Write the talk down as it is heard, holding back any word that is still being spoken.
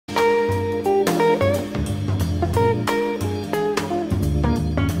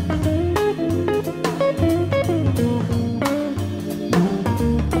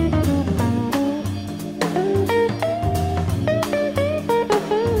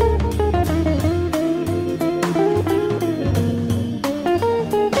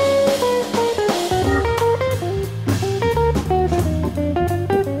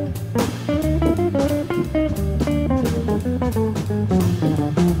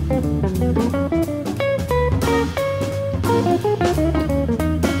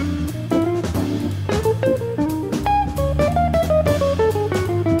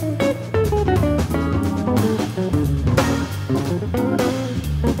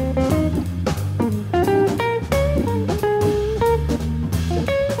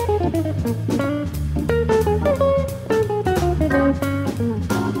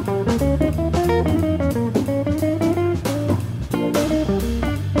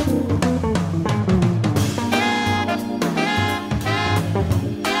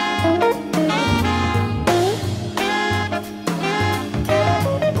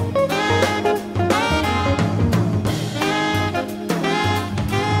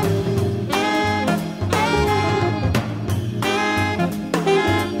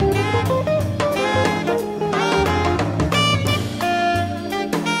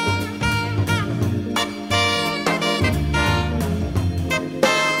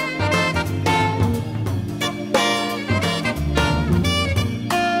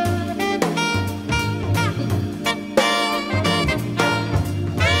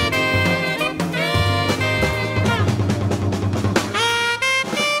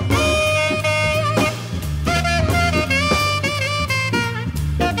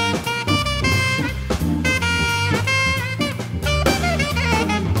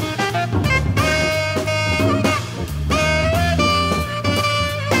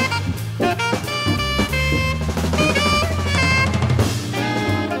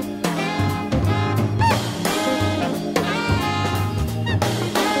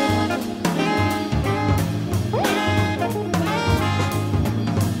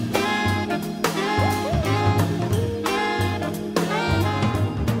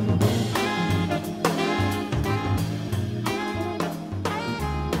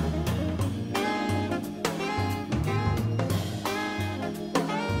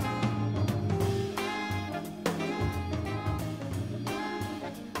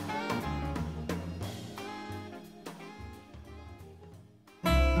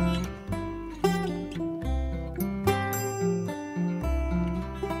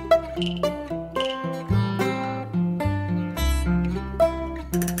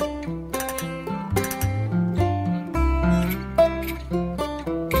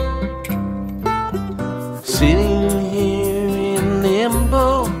Sitting here in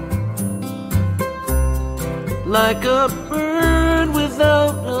limbo, like a bird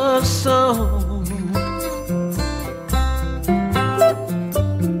without a song.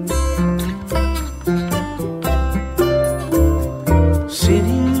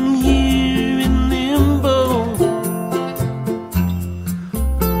 Sitting here in limbo,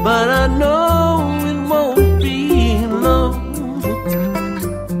 but I know it won't be long.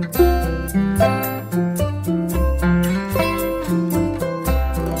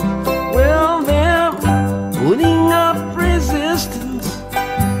 Well, they're putting up resistance,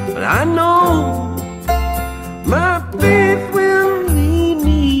 but I know my faith will lead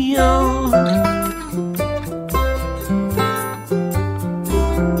me on.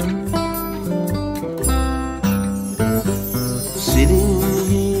 Sitting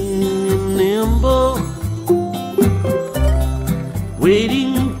here in limbo,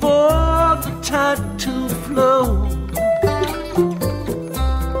 waiting for the tide to flow.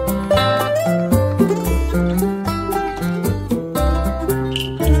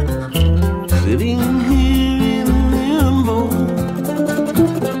 Sitting here in limbo,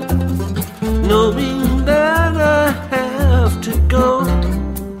 knowing that I have to go.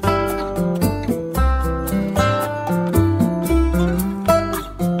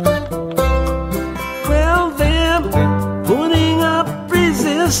 Well, they're putting up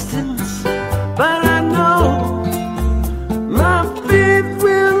resistance, but I know my faith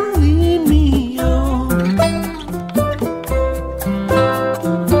will lead me on.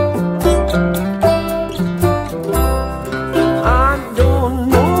 I don't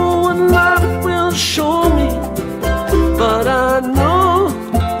know what life will show me, but I know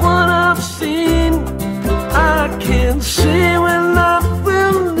what I've seen. I can't say where life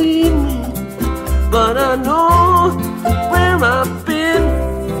will lead me, but I know where I've been.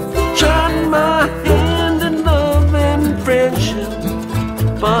 Tried my hand in love and friendship,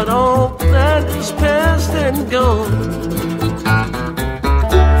 but all that is past and gone.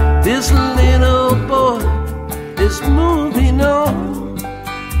 This little boy is moving on.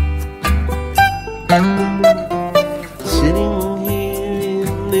 Sitting here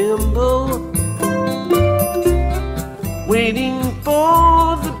in limbo, waiting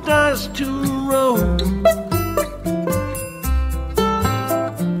for the dice to roll.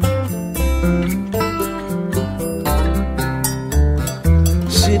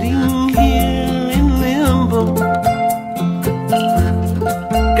 Sitting here in limbo,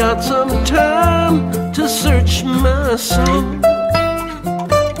 got some time to search my soul.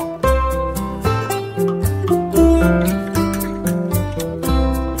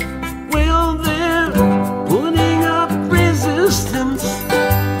 Well, they're putting up resistance,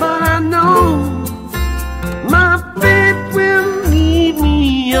 but I know my faith will lead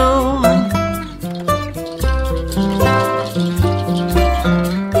me on.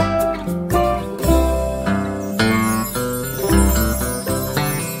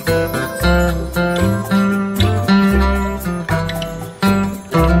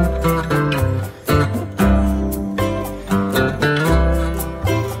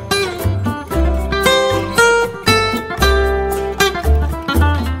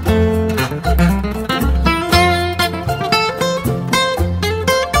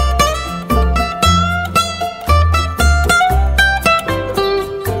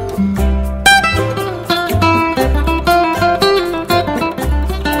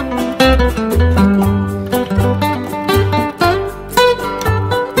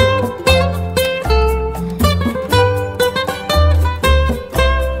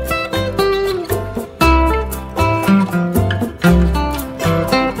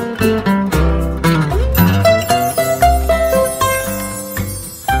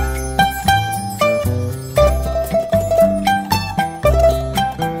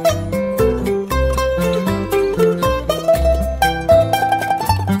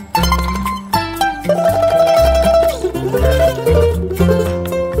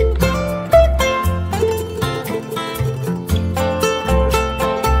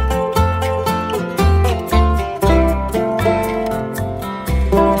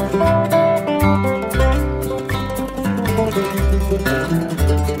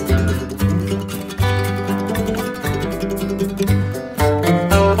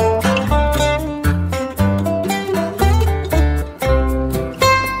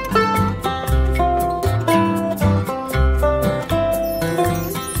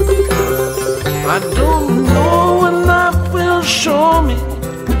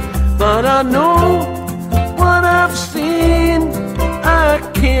 but I know what I've seen. I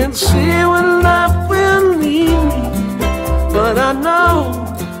can't see when life will lead me, but I know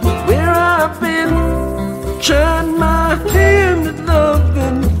where I've been. Tried my hand at love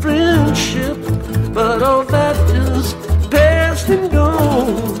and friendship, but all that is past and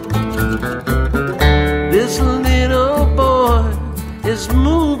gone. This little boy is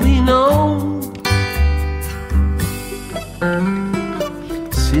moving on.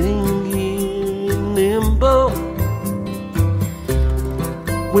 Sitting here in limbo,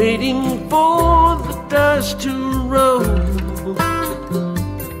 waiting for the dice to roll.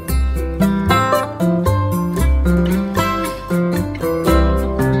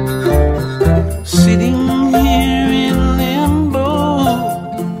 Sitting here in limbo,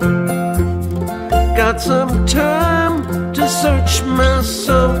 got some time to search my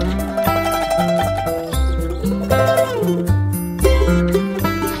soul.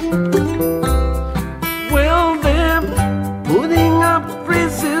 Well, they're putting up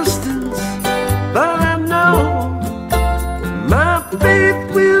resistance, but I know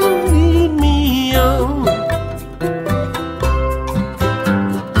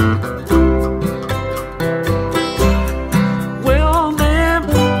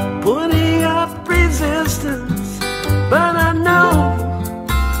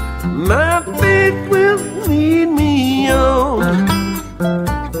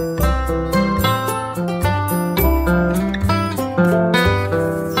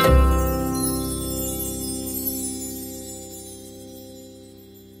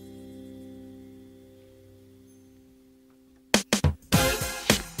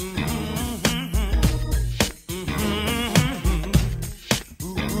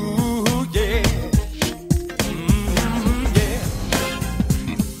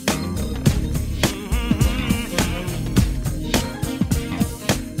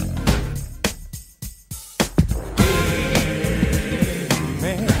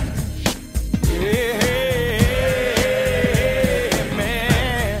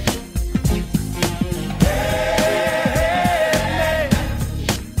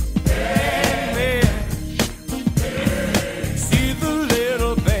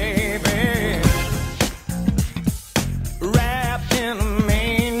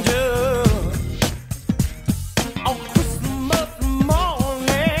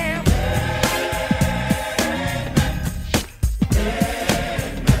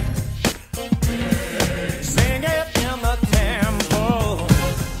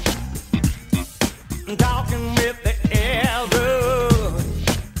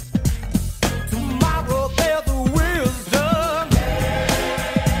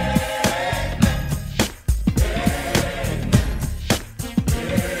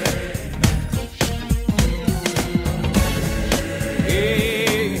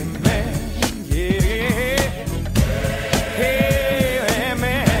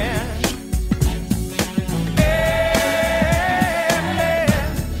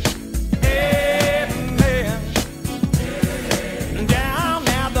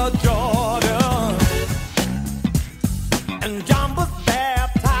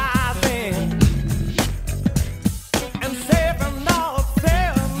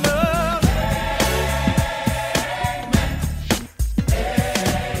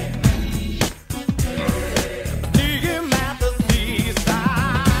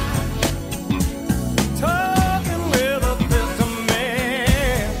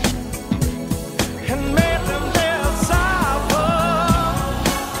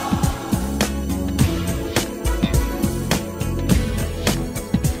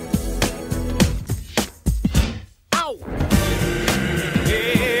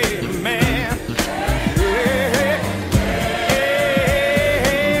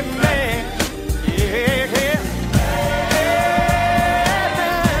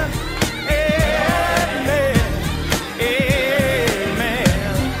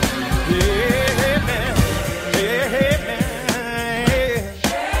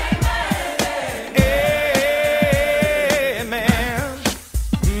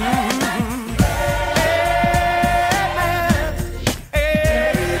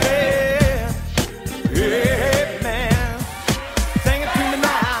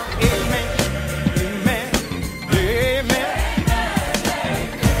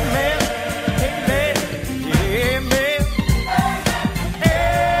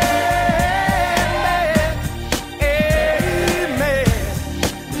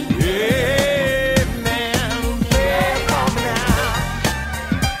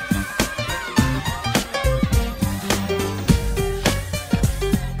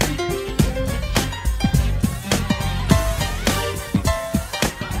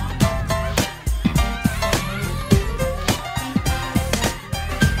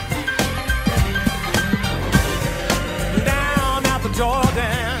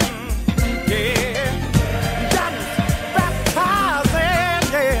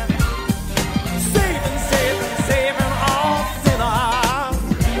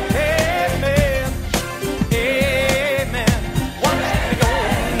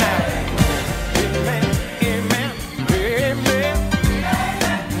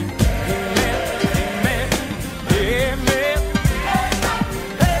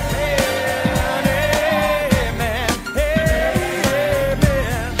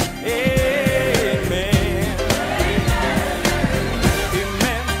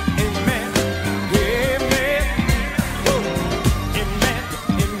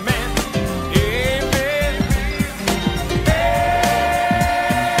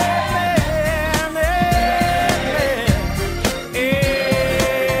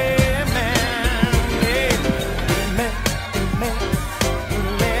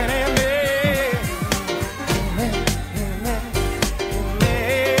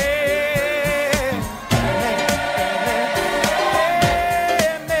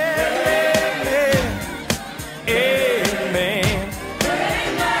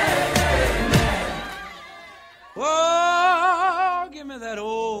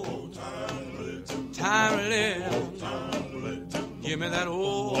me that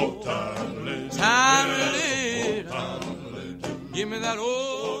old time. Give me that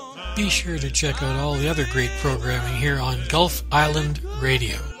old. Be sure to check out all the other great programming here on Gulf Island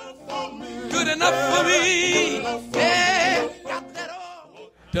Radio. Good enough for me. Yeah.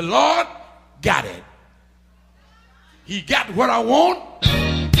 The Lord got it. He got what I want.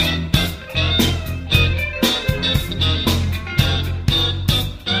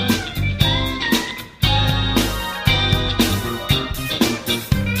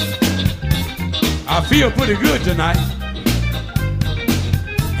 I feel pretty good tonight.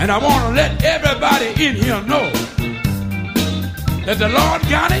 And I want to let everybody in here know that the Lord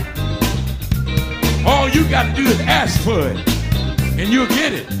got it. All you got to do is ask for it, and you'll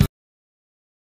get it.